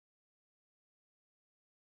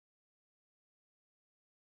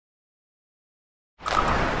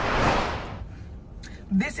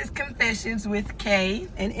This is Confessions with K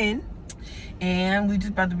and N. And we just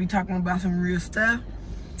about to be talking about some real stuff.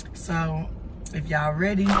 So if y'all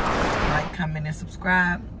ready, like, comment, and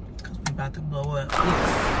subscribe, because we about to blow up.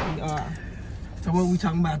 Yes, we are. So what are we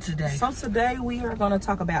talking about today? So today we are going to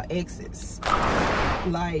talk about exes.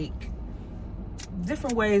 Like,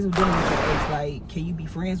 different ways of dealing with your ex. Like, can you be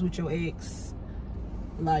friends with your ex?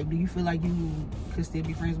 Like, do you feel like you could still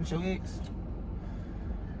be friends with your ex?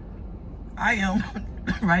 I am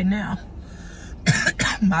right now.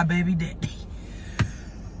 My baby daddy.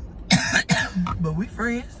 But we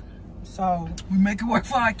friends. So we make it work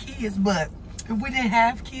for our kids. But if we didn't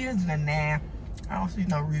have kids, then nah, I don't see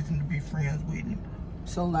no reason to be friends with him.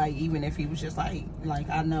 So like, even if he was just like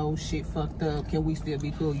I know shit fucked up, can we still be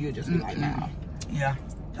cool? You'll just be like, nah. Yeah.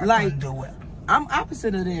 I like, do it. I'm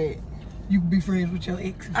opposite of that. You can be friends with your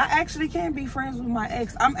ex? I actually can be friends with my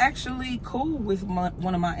ex. I'm actually cool with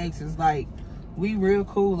one of my exes. Like, we real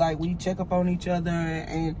cool. Like, we check up on each other,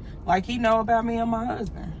 and like, he know about me and my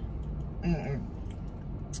husband.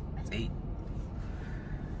 See,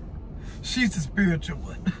 she's the spiritual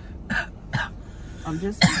one. I'm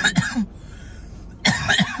just saying.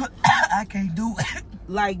 I can't do it.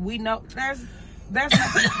 Like, we know there's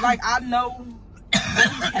nothing, like, I know what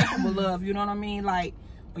he's capable of. You know what I mean? Like,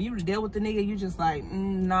 when you deal with the nigga, you just like,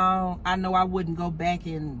 no, I know I wouldn't go back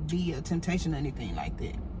and be a temptation or anything like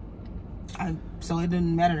that. So it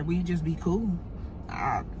didn't matter that we just be cool.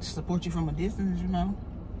 I support you from a distance, you know.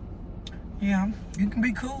 Yeah, you can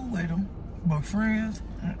be cool with them, but friends,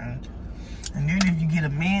 And then if you get a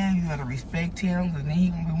man, you gotta respect him, and then he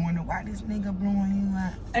gonna be wondering why this nigga blowing you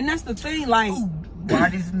out. And that's the thing, like, ooh, why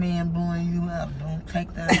this man blowing you out? Don't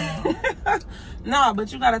take that out. Nah,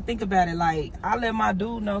 but you gotta think about it. Like, I let my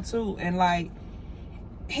dude know too, and like,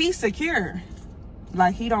 he's secure.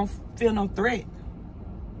 Like, he don't feel no threat.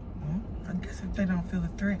 Well, I guess if they don't feel a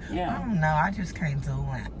threat, yeah. I don't know. I just can't do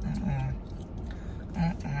it.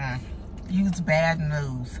 Use bad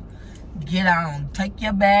news. Get on. Take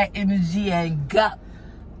your bad energy and go.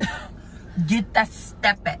 Get that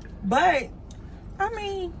step at. But, I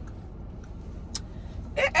mean,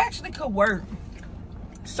 it actually could work.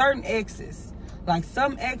 Certain exes. Like,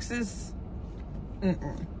 some exes,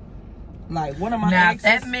 Like, one of my exes.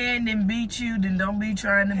 Now, if that man didn't beat you, then don't be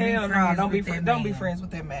trying to be friends with that man. Don't be friends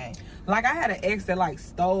with that man. Like, I had an ex that, like,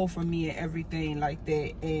 stole from me and everything like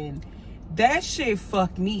that. And that shit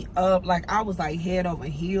fucked me up. Like, I was, like, head over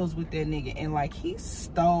heels with that nigga. And, like, he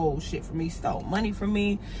stole shit from me. He stole money from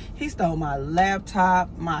me. He stole my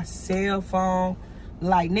laptop, my cell phone.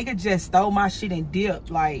 Like, nigga just stole my shit and dipped.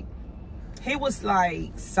 Like, he was,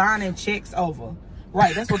 like, signing checks over.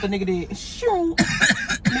 Right, that's what the nigga did. Shoot.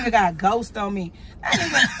 Nigga got a ghost on me. That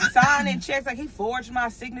nigga signing checks. Like, he forged my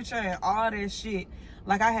signature and all that shit.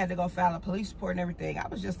 Like, I had to go file a police report and everything. I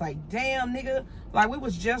was just like, damn, nigga. Like, we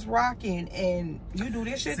was just rocking, and you do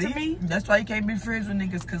this shit to me? That's why you can't be friends with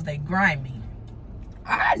niggas, because they grimy.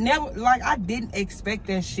 I never, like, I didn't expect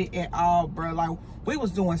that shit at all, bro. Like, we was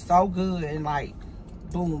doing so good, and, like,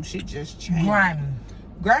 boom, shit just changed. Grimy.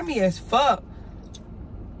 Grimy as fuck.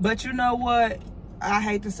 But you know what? I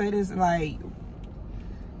hate to say this, like,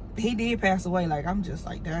 he did pass away. Like, I'm just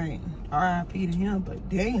like, dang, R.I.P. to him, but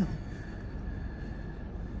damn.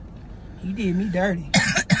 He did me dirty.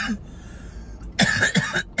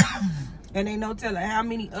 And ain't no telling how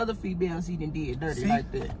many other females he done did dirty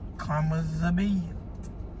like that. Karma's a bitch.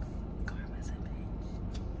 Karma's a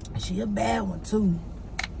bitch. She a bad one, too.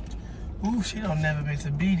 Ooh, she don't never miss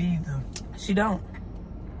a beat either. She don't.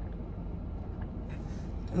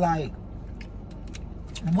 Like,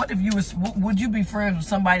 what if you was, would you be friends with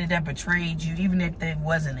somebody that betrayed you, even if they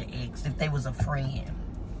wasn't an ex, if they was a friend?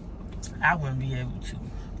 I wouldn't be able to.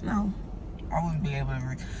 No. I wouldn't be able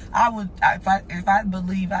to. I would, if I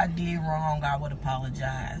believe I did wrong, I would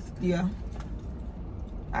apologize. Yeah.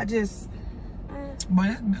 I just. But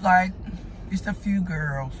it's like, it's a few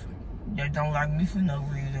girls that don't like me for no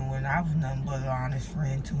reason when I was nothing but an honest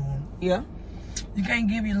friend to them. Yeah. You can't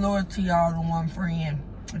give your loyalty all to one friend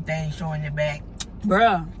if they ain't showing your back.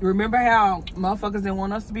 Bruh, remember how motherfuckers didn't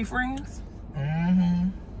want us to be friends?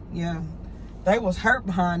 Yeah. They was hurt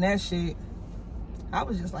behind that shit. I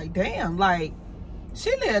was just like, damn, like,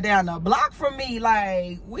 she lived down the block from me.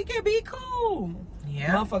 Like, we can be cool.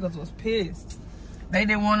 Yeah. Motherfuckers was pissed. They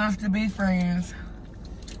didn't want us to be friends.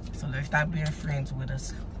 So they stopped being friends with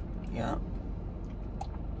us. Yeah.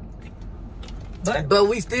 But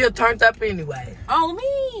we still turned up anyway. On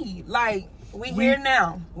me. Like, we here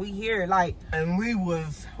now. We here, like, and we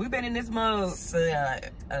been in this mug. Was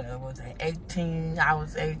it 18? I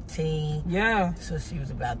was 18. Yeah. So she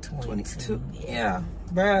was about 22. Yeah.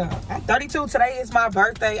 Bruh. I'm 32. Today is my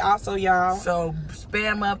birthday also, y'all. So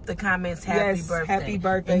spam up the comments, happy birthday. Happy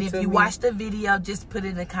birthday. And if you watch the video, just put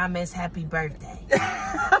in the comments, happy birthday.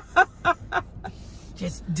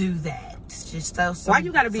 Just do that. Just show some Why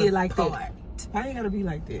you gotta be support. like that? Why you gotta be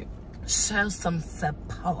like that? Show some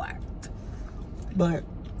support. But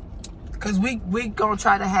cause we gonna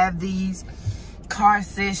try to have these car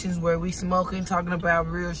sessions where we smoking, talking about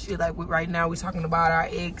real shit. Like right now we talking about our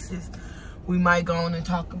exes. We might go on and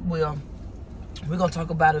talk, well, we're gonna talk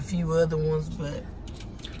about a few other ones, but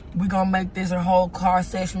we're gonna make this a whole car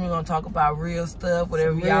session. We're gonna talk about real stuff,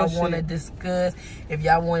 whatever y'all want to discuss. If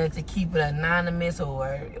y'all wanted to keep it anonymous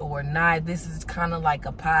or not, this is kind of like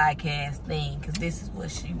a podcast thing, because this is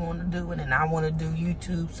what she want to do, and then I want to do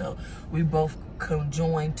YouTube. So we both can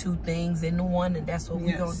join two things into one, and that's what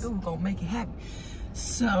we're gonna do. We're gonna make it happen.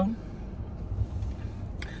 So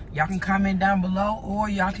y'all can comment down below, or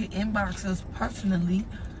y'all can inbox us personally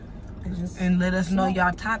and let us know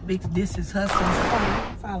y'all topics. This is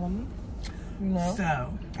Hustling. Follow me. You know.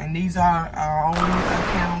 So, and these are our only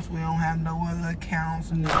accounts. We don't have no other accounts,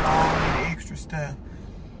 and all the extra stuff.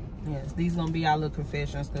 Yes, these gonna be our little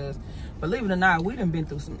confessions, because believe it or not, we done been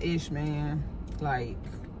through some ish, man. Like,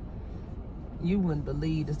 you wouldn't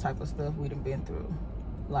believe the type of stuff we done been through.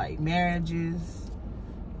 Like marriages,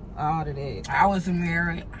 all of that. I was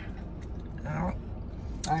married.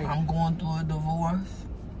 I'm going through a divorce.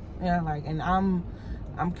 Yeah, like, and I'm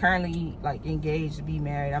currently like engaged to be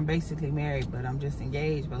married. I'm basically married, but I'm just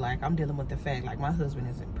engaged. But like, I'm dealing with the fact like my husband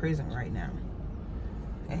is in prison right now,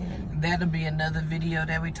 and that'll be another video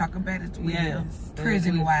that we talk about as well. Yes,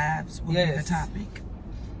 prison wives will be the topic.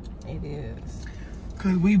 It is.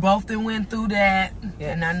 Cause we both done went through that,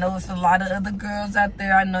 and I know it's a lot of other girls out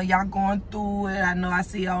there. I know y'all going through it. I know I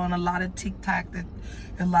see y'all on a lot of TikTok that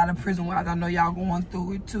a lot of prison wives. I know y'all going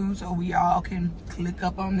through it too. So we all can click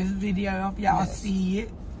up on this video if y'all see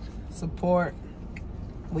it. Support.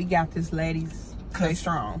 We got this, ladies. Stay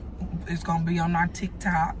strong. It's gonna be on our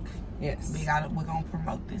TikTok. Yes. We're gonna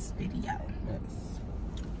promote this video. Yes.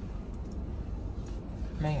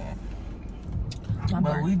 Man.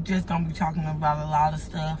 But we just gonna be talking about a lot of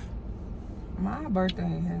stuff. My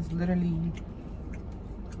birthday has literally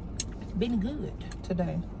been good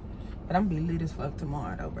today. But I'm gonna be lit as fuck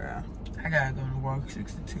tomorrow though, bro. I gotta go to work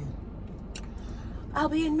 6 to 2. I'll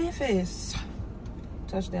be in Memphis.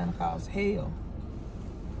 Touchdown calls hell.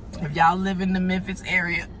 If y'all live in the Memphis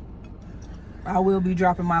area, I will be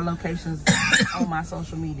dropping my locations on my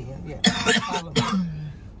social media. Yeah. Follow me.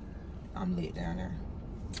 I'm lit down there.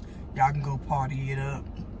 Y'all can go party it up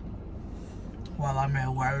while I'm at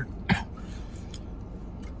work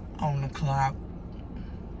on the clock.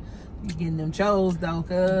 You getting them chose though,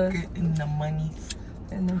 cuz. Getting the money.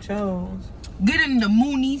 Getting them chose. Getting the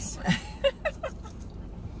moonies.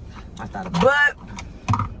 I thought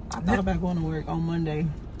about going to work on Monday.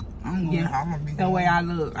 I'm gonna be the way I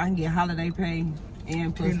look, I can get holiday pay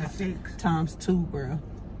and plus times 2, bro.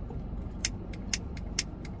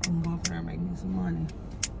 I'm gonna go up there and make me some money.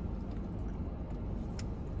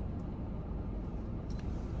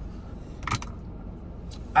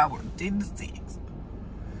 I work 10 to 6.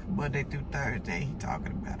 Monday through Thursday, he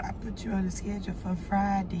talking about, I put you on the schedule for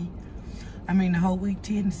Friday. I mean, the whole week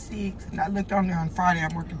 10 to 6. And I looked on there on Friday,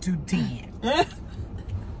 I'm working 2 to 10.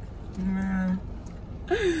 Nah.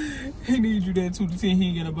 He needs you there 2 to 10. He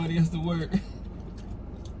ain't got nobody else to work.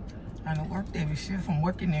 I don't work every shift. I'm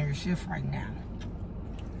working every shift right now.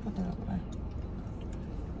 Put that up there.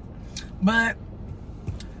 But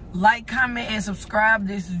like, comment, and subscribe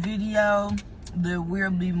this video. There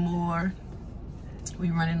will be more. We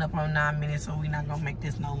running up on 9 minutes, so we're not gonna make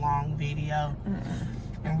this no long video.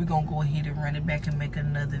 And we're gonna go ahead and run it back and make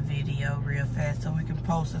another video real fast so we can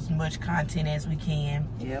post as much content as we can.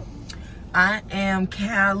 Yep. I am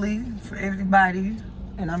Callie for everybody.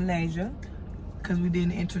 And I'm Nasia. Because we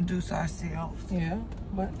didn't introduce ourselves. Yeah,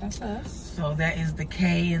 but that's us. So that is the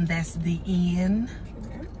K and that's the N.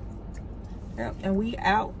 Yep, and we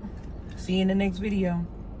out. See you in the next video.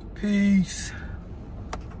 Peace.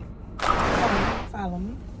 Follow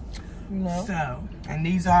me. You know. So, and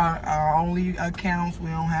these are our only accounts. We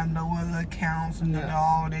don't have no other accounts and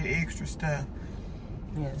all that extra stuff.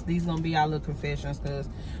 Yes, these gonna be our little confessions, because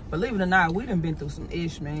believe it or not, we done been through some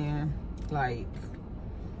ish, man. Like,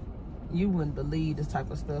 you wouldn't believe the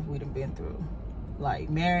type of stuff we done been through. Like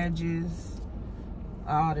marriages,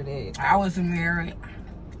 all of that. I was married.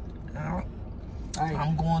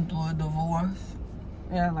 I'm going through a divorce.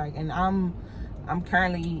 Yeah, like, and I'm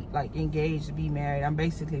currently like engaged to be married. I'm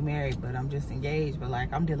basically married, but I'm just engaged. But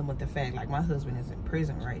like, I'm dealing with the fact like my husband is in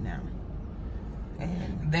prison right now.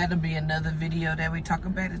 And that'll be another video that we talk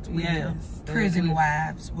about as well. Yes, prison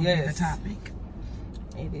wives will be the topic.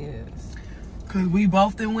 It is. Cause we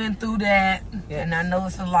both done went through that. Yes. And I know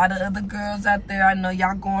it's a lot of other girls out there. I know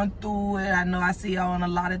y'all going through it. I know I see y'all on a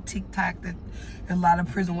lot of TikTok that a lot of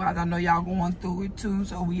prison wives. I know y'all going through it too.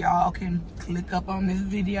 So we all can click up on this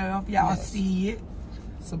video if y'all see it.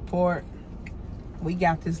 Support. We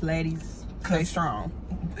got this, ladies. Stay strong.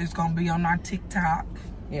 It's gonna be on our TikTok.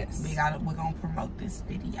 Yes. We're gonna promote this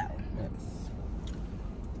video. Yes.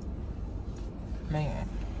 Man.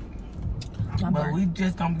 But we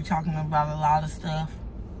just gonna be talking about a lot of stuff.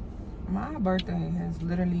 My birthday has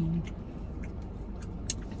literally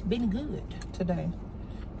been good today.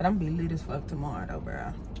 But I'm gonna be lit as fuck tomorrow though,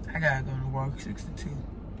 bro. I gotta go to work 6 to 2.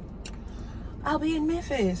 I'll be in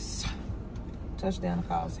Memphis. Touchdown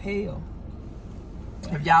calls hell.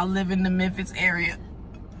 If y'all live in the Memphis area,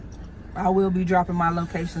 I will be dropping my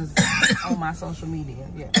locations on my social media.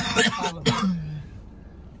 Yeah. Follow me.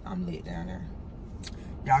 I'm lit down there.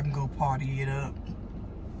 Y'all can go party it up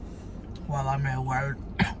while I'm at work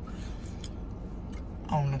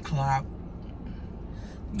on the clock.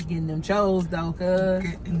 You getting them chos though, cuz.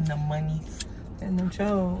 Getting the monies. Getting them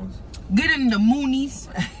chos. Getting the moonies.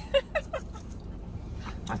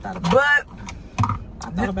 I thought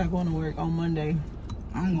about going to work on Monday.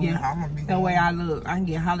 I'm gonna be that way I look. I can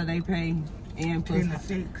get holiday pay and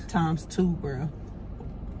plus times 2, bro.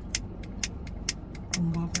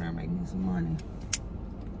 I'm gonna go up there and make me some money.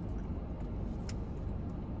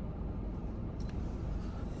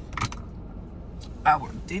 I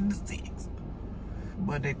work 10 to 6.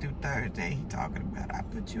 Monday through Thursday, he talking about I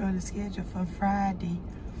put you on the schedule for Friday.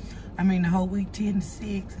 I mean the whole week 10 to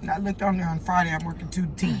 6. And I looked on there on Friday, I'm working 2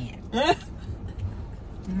 to 10.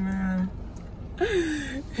 Nah.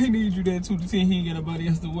 He needs you that 2 to 10. He ain't got nobody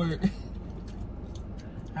else to work.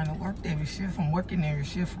 I don't work every shift. I'm working every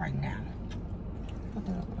shift right now. Put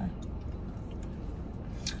that over there.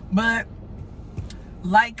 But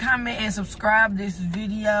like, comment, and subscribe this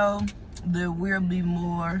video. There will be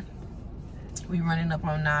more. We running up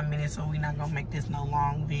on 9 minutes, so we're not gonna make this no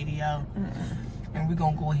long video. And we're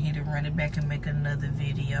gonna go ahead and run it back and make another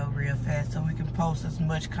video real fast so we can post as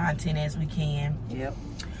much content as we can. Yep.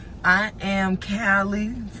 I am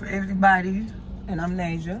Callie for everybody. And I'm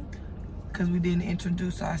Nasia. Because we didn't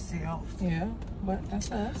introduce ourselves. Yeah, but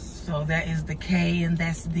that's us. So that is the K and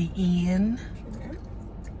that's the N.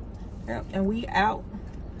 Yep, and we out.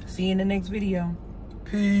 See you in the next video.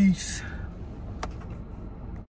 Peace.